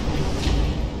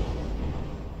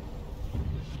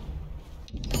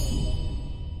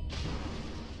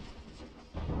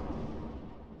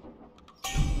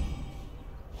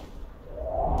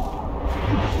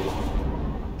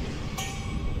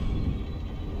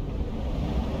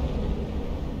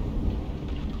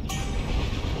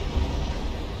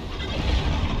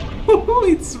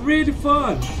 It's really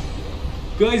fun!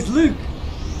 Guys, look!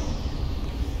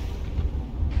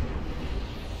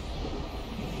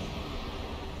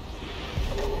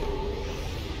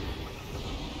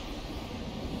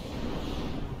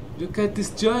 Look at this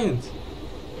giant!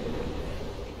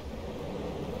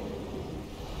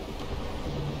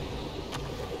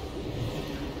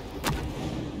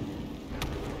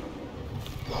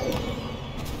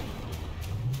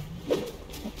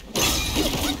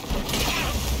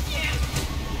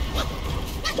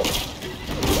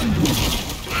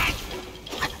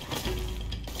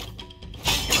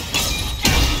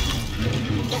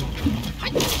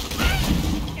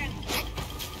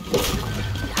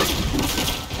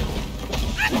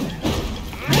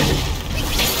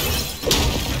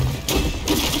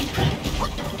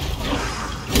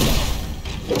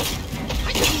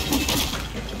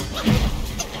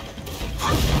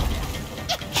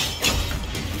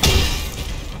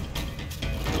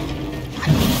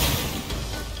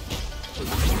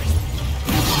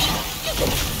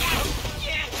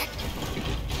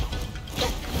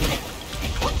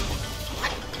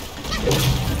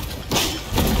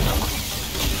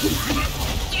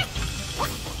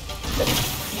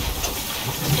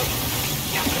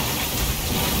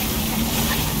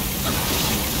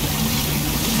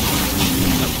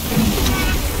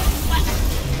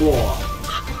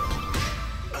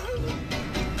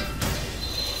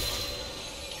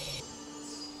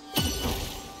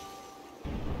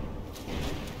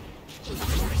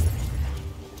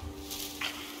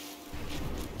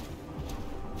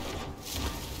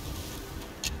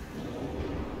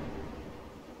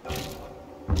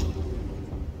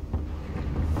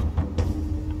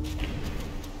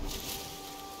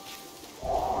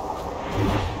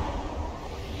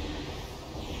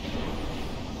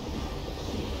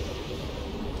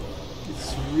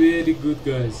 very good,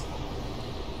 guys.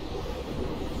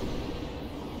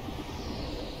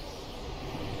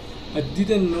 I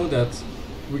didn't know that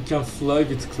we can fly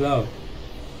with cloud.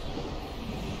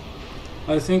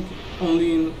 I think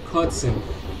only in cutscene.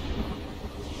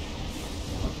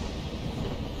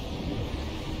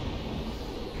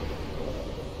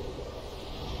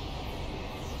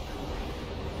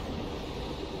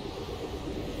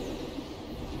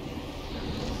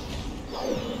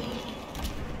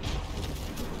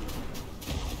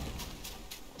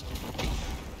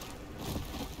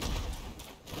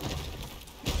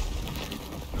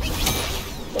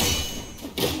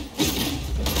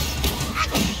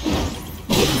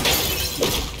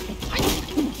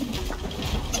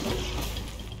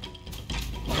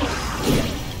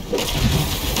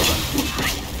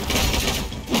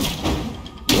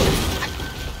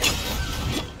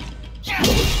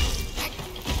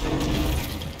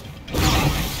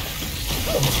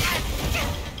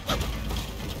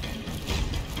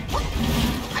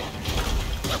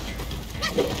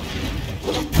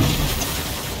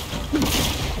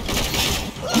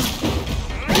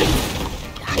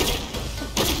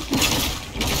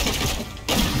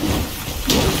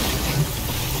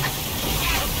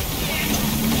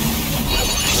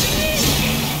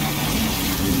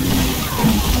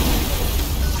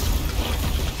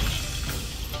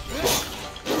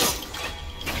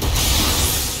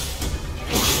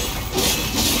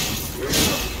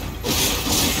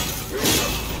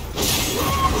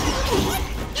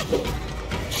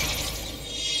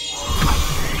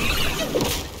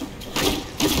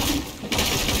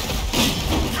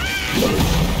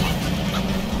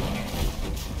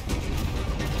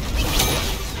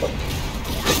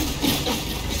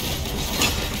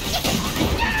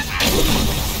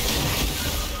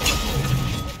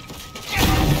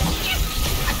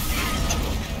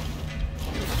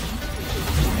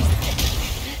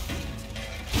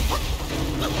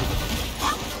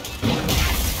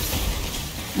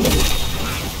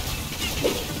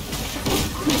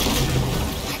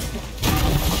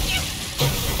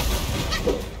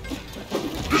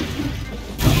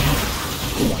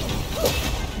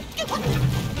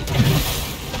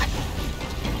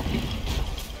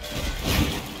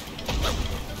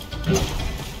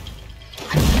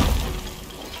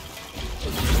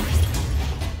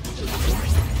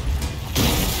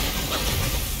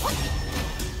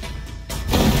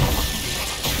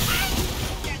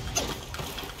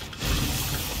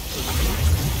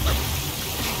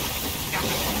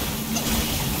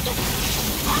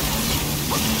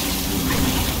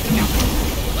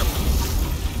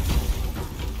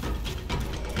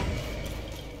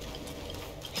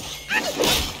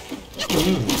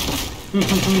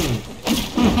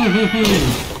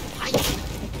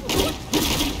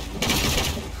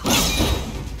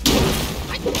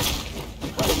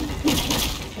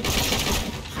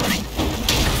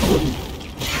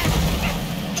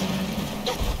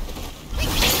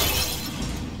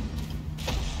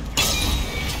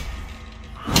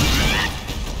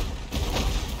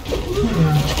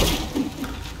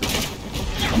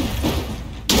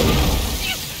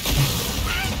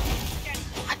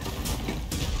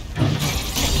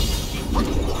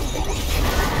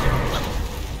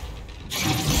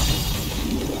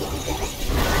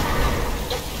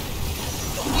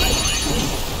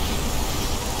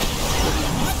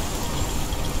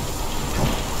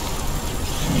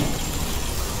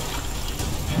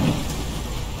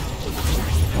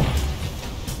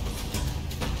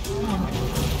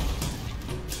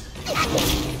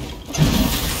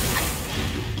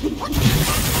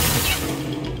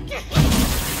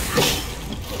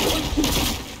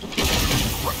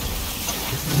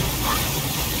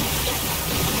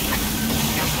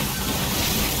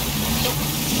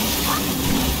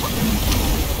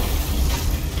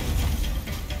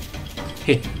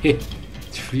 Heh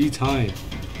 3 times.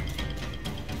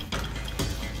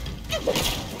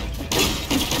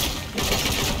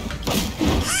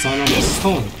 Son of a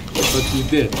stone, but you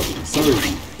did. Sorry.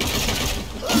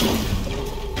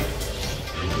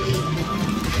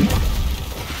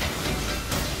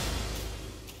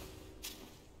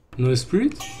 No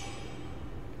spirit?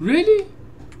 Really?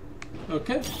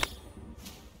 Okay.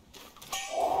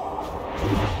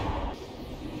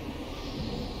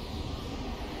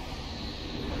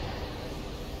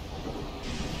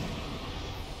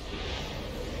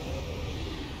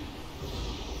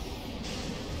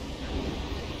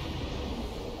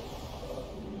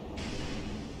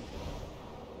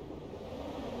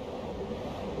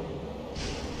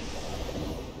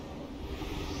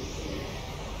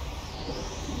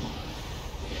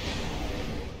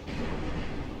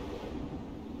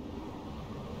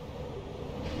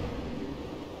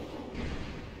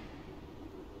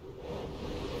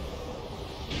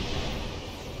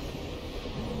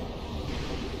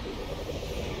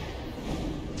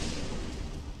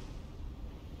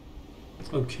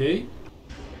 Okay.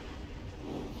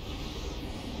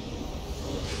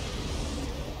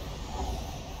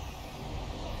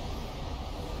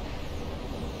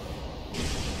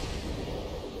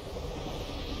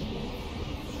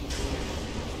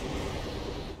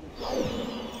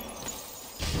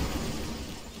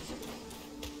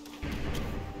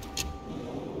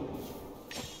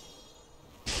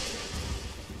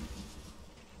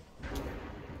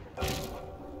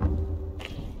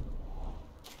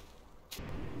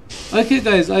 Okay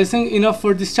guys, I think enough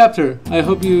for this chapter. I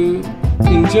hope you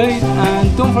enjoyed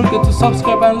and don't forget to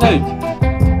subscribe and like.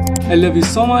 I love you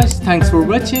so much. Thanks for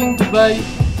watching.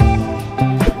 Goodbye.